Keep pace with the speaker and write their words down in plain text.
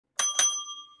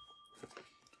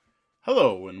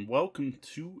Hello and welcome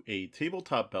to a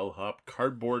Tabletop Bellhop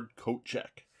cardboard coat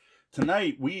check.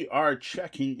 Tonight we are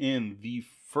checking in the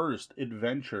first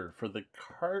adventure for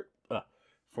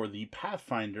the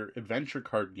Pathfinder Adventure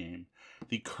Card Game,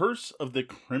 The Curse of the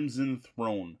Crimson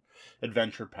Throne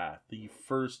Adventure Path, the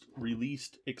first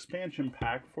released expansion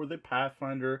pack for the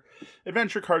Pathfinder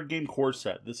Adventure Card Game core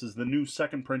set. This is the new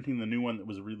second printing, the new one that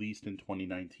was released in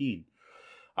 2019.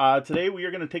 Today we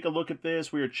are going to take a look at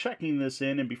this. We are checking this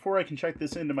in, and before I can check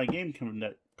this into my game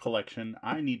collection,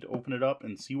 I need to open it up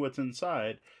and see what's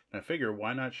inside, and I figure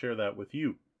why not share that with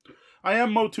you. I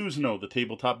am Mo Tuzano, the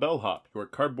Tabletop Bellhop, your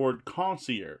cardboard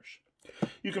concierge.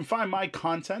 You can find my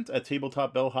content at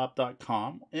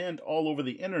tabletopbellhop.com and all over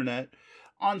the internet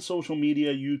on social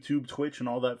media, YouTube, Twitch, and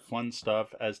all that fun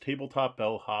stuff as Tabletop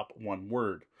Bellhop, one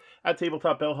word. At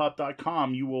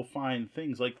tabletopbellhop.com, you will find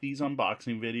things like these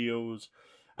unboxing videos,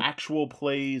 actual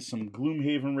plays, some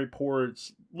Gloomhaven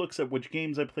reports, looks at which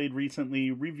games I played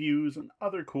recently, reviews, and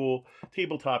other cool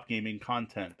tabletop gaming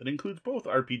content that includes both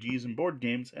RPGs and board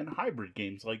games and hybrid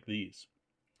games like these.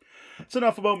 It's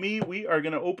enough about me. We are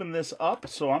going to open this up,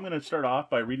 so I'm going to start off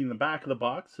by reading the back of the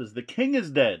box. It says, "The king is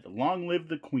dead. Long live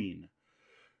the queen.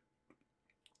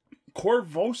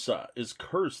 Korvosa is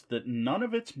cursed that none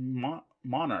of its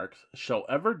monarchs shall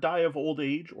ever die of old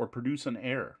age or produce an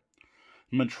heir.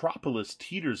 Metropolis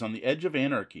teeters on the edge of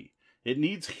anarchy. It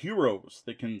needs heroes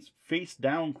that can face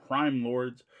down crime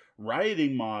lords,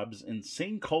 rioting mobs,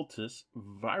 insane cultists,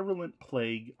 virulent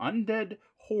plague, undead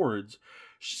hordes,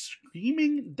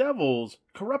 screaming devils,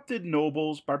 corrupted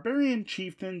nobles, barbarian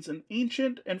chieftains, and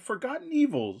ancient and forgotten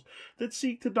evils that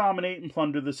seek to dominate and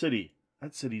plunder the city."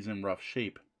 That city's in rough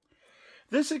shape.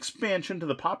 This expansion to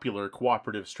the popular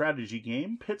cooperative strategy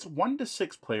game pits 1 to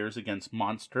 6 players against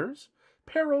monsters,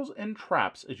 perils, and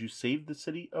traps as you save the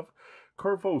city of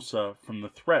Korvosa from the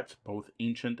threats both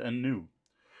ancient and new.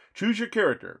 Choose your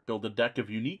character, build a deck of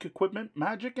unique equipment,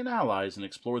 magic, and allies, and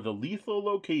explore the lethal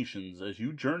locations as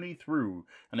you journey through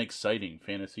an exciting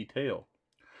fantasy tale.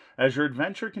 As your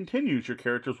adventure continues, your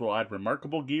characters will add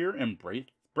remarkable gear and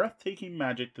breathtaking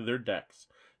magic to their decks.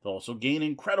 They'll also gain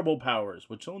incredible powers,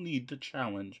 which they'll need to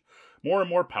challenge more and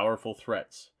more powerful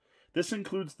threats. This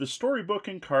includes the storybook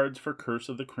and cards for Curse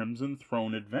of the Crimson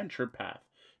Throne Adventure Path.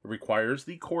 It requires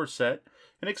the core set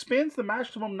and expands the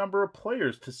maximum number of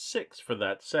players to 6 for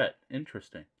that set.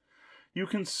 Interesting. You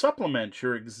can supplement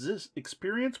your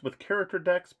experience with character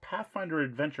decks, Pathfinder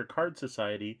Adventure Card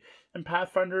Society, and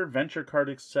Pathfinder Adventure Card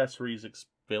accessories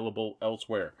available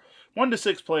elsewhere. 1 to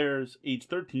 6 players, age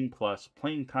 13 plus,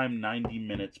 playing time 90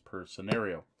 minutes per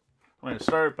scenario. I'm going to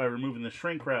start by removing the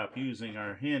shrink wrap using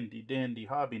our handy dandy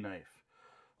hobby knife.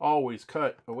 Always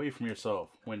cut away from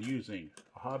yourself when using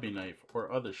a hobby knife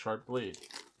or other sharp blade.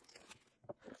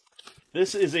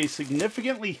 This is a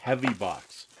significantly heavy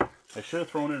box. I should have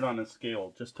thrown it on a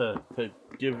scale just to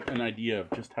give an idea of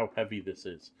just how heavy this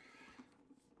is.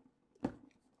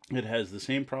 It has the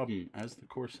same problem as the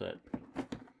core set.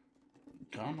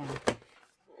 Come on.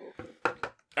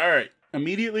 Alright,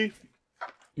 immediately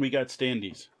we got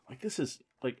standees. Like, this is,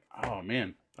 like, oh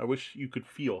man, I wish you could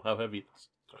feel how heavy it is.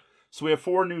 So we have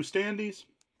 4 new standees.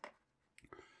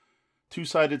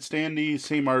 2-sided standees,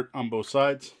 same art on both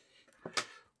sides.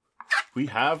 We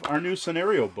have our new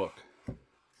scenario book.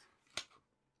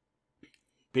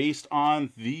 Based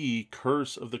on the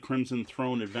Curse of the Crimson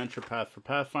Throne Adventure Path for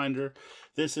Pathfinder.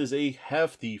 This is a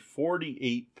hefty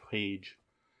 48-page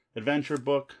adventure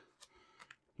book.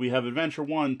 We have adventure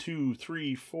 1, 2,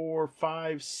 3, 4,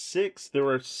 5, 6. There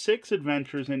are 6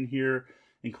 adventures in here,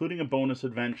 including a bonus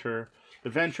adventure.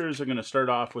 Adventures are going to start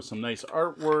off with some nice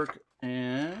artwork.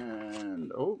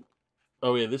 And, oh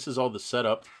yeah, this is all the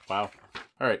setup. Wow.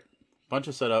 All right, bunch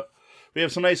of setup. We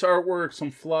have some nice artwork, some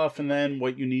fluff, and then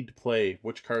what you need to play.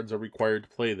 Which cards are required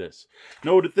to play this.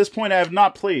 Note, at this point, I have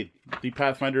not played the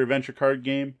Pathfinder Adventure Card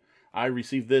Game. I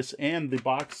received this and the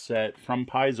box set from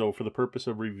Paizo for the purpose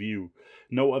of review.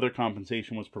 No other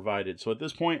compensation was provided. So at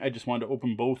this point, I just wanted to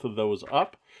open both of those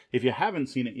up. If you haven't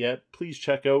seen it yet, please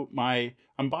check out my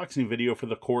unboxing video for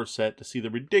the core set to see the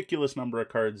ridiculous number of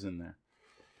cards in there.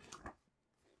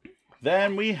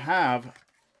 Then we have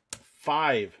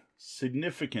 5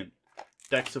 significant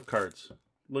decks of cards.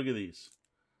 Look at these.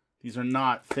 These are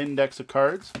not thin decks of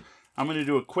cards. I'm going to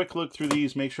do a quick look through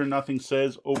these, make sure nothing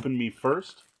says open me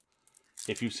first.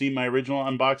 If you've seen my original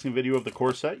unboxing video of the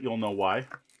core set, you'll know why.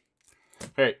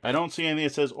 Alright, I don't see anything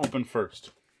that says open first.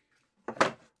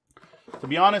 To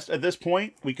be honest, at this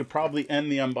point, we could probably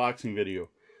end the unboxing video.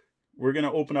 We're going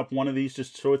to open up one of these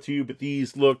just to show it to you, but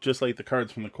these look just like the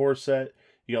cards from the core set.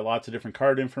 You got lots of different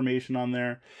card information on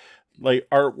there. Like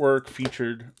artwork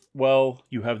featured well.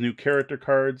 You have new character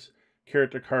cards.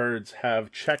 Character cards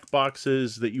have check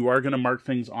boxes that you are going to mark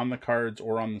things on the cards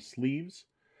or on the sleeves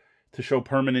to show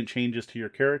permanent changes to your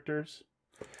characters.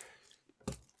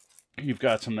 You've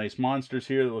got some nice monsters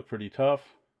here that look pretty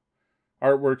tough.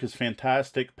 Artwork is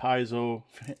fantastic. Paizo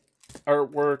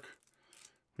artwork.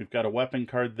 We've got a weapon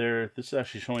card there. This is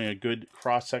actually showing a good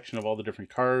cross-section of all the different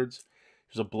cards.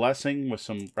 There's a blessing with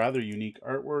some rather unique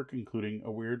artwork, including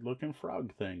a weird-looking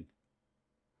frog thing.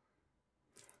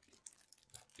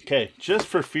 Okay, just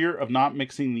for fear of not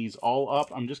mixing these all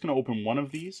up, I'm just going to open one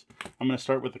of these. I'm going to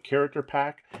start with the character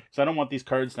pack, because I don't want these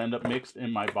cards to end up mixed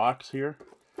in my box here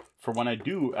for when I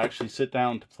do actually sit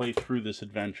down to play through this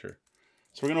adventure.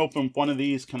 So we're going to open one of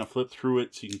these, kind of flip through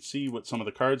it so you can see what some of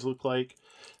the cards look like.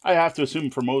 I have to assume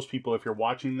for most people, if you're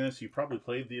watching this, you probably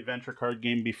played the adventure card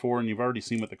game before and you've already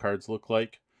seen what the cards look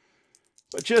like.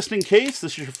 But just in case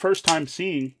this is your first time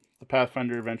seeing the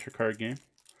Pathfinder Adventure Card Game,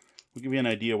 we'll give you an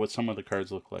idea what some of the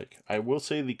cards look like. I will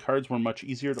say the cards were much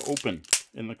easier to open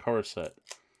in the car set.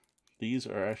 These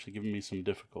are actually giving me some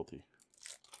difficulty.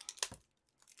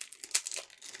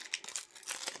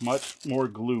 Much more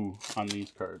glue on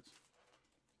these cards.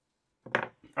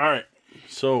 Alright,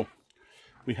 so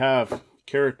we have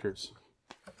characters.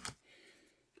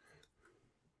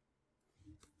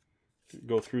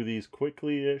 Go through these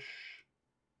quickly-ish.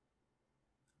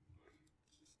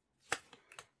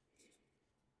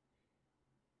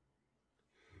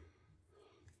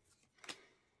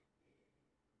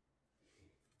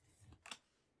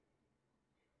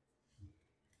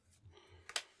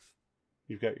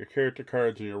 You've got your character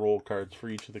cards and your role cards for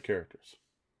each of the characters.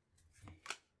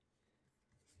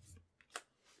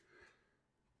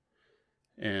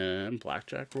 And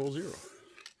blackjack roll 0.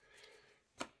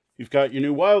 You've got your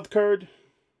new wild card.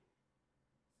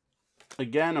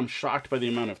 Again, I'm shocked by the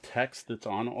amount of text that's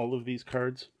on all of these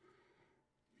cards.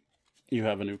 You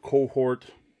have a new cohort.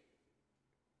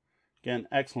 Again,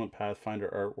 excellent Pathfinder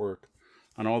artwork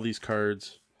on all these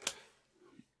cards.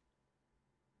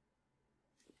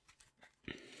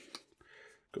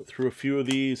 Go through a few of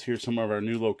these. Here's some of our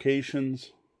new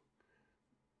locations.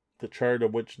 The chart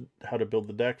of how to build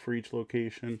the deck for each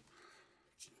location.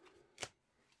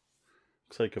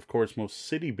 Looks like, of course, most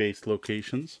city-based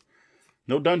locations.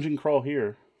 No dungeon crawl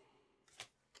here.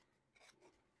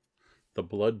 The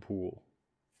blood pool.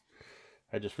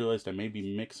 I just realized I may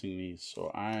be mixing these,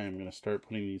 so I'm going to start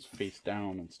putting these face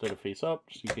down instead of face up,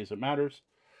 just in case it matters.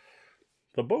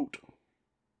 The boat.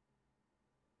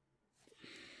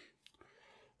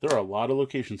 There are a lot of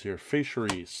locations here.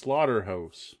 Fishery,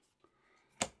 slaughterhouse.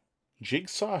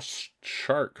 Jigsaw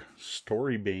shark,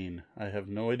 storybane. I have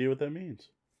no idea what that means.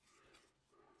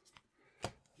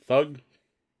 Thug.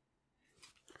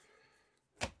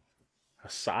 A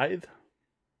scythe.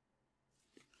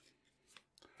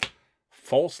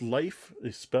 False life,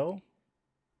 a spell.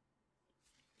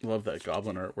 Love that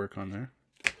goblin artwork on there.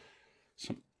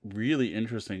 Some really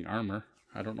interesting armor.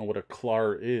 I don't know what a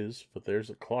clar is, but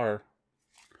there's a clar.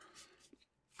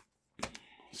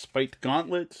 Spiked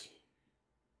gauntlets.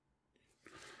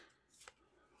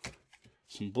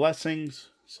 Some blessings.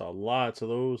 Saw lots of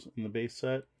those in the base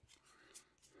set.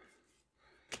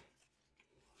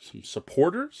 Some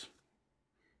supporters.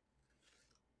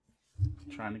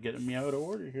 Trying to get me out of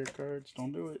order here, cards.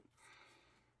 Don't do it.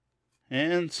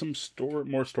 And some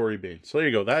more story bane. So there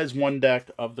you go. That is one deck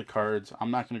of the cards.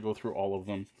 I'm not going to go through all of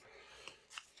them.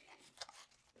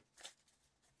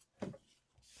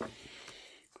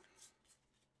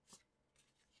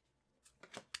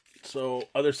 So,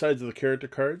 other sides of the character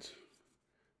cards.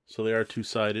 So they are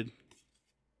two-sided.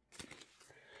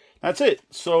 That's it.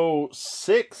 So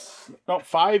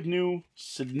 5 new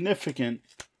significant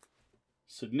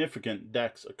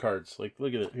decks of cards. Like,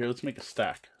 look at it. Here, let's make a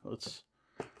stack. I'm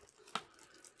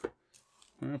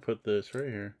going to put this right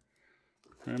here.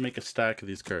 I'm going to make a stack of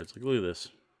these cards. Like, look at this.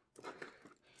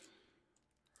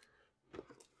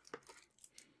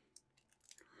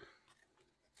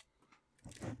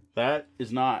 That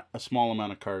is not a small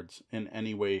amount of cards in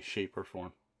any way, shape, or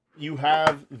form. You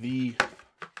have the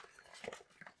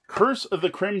Curse of the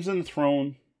Crimson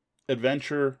Throne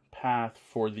adventure path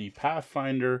for the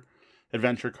Pathfinder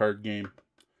Adventure Card Game.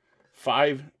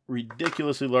 5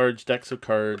 ridiculously large decks of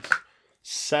cards.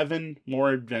 7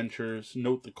 more adventures.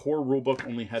 Note the core rulebook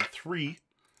only had 3.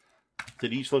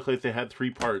 That each look like they had 3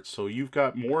 parts. So you've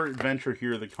got more adventure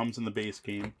here that comes in the base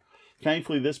game.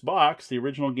 Thankfully, this box, the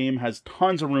original game, has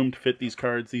tons of room to fit these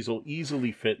cards. These will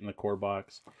easily fit in the core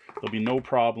box. There'll be no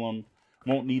problem.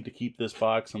 Won't need to keep this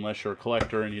box unless you're a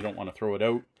collector and you don't want to throw it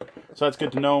out. So that's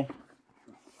good to know.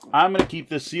 I'm going to keep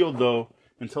this sealed, though,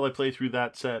 until I play through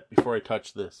that set before I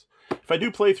touch this. If I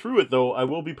do play through it, though, I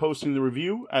will be posting the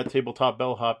review at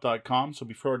tabletopbellhop.com, so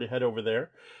be sure to head over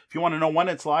there. If you want to know when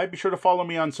it's live, be sure to follow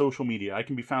me on social media. I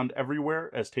can be found everywhere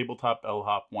as Tabletop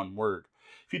Bellhop, one word.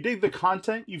 If you dig the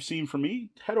content you've seen from me,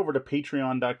 head over to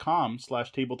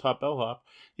patreon.com/tabletopbellhop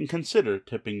and consider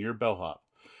tipping your bellhop.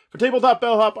 For Tabletop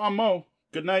Bellhop, I'm Mo.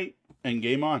 Good night, and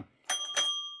game on.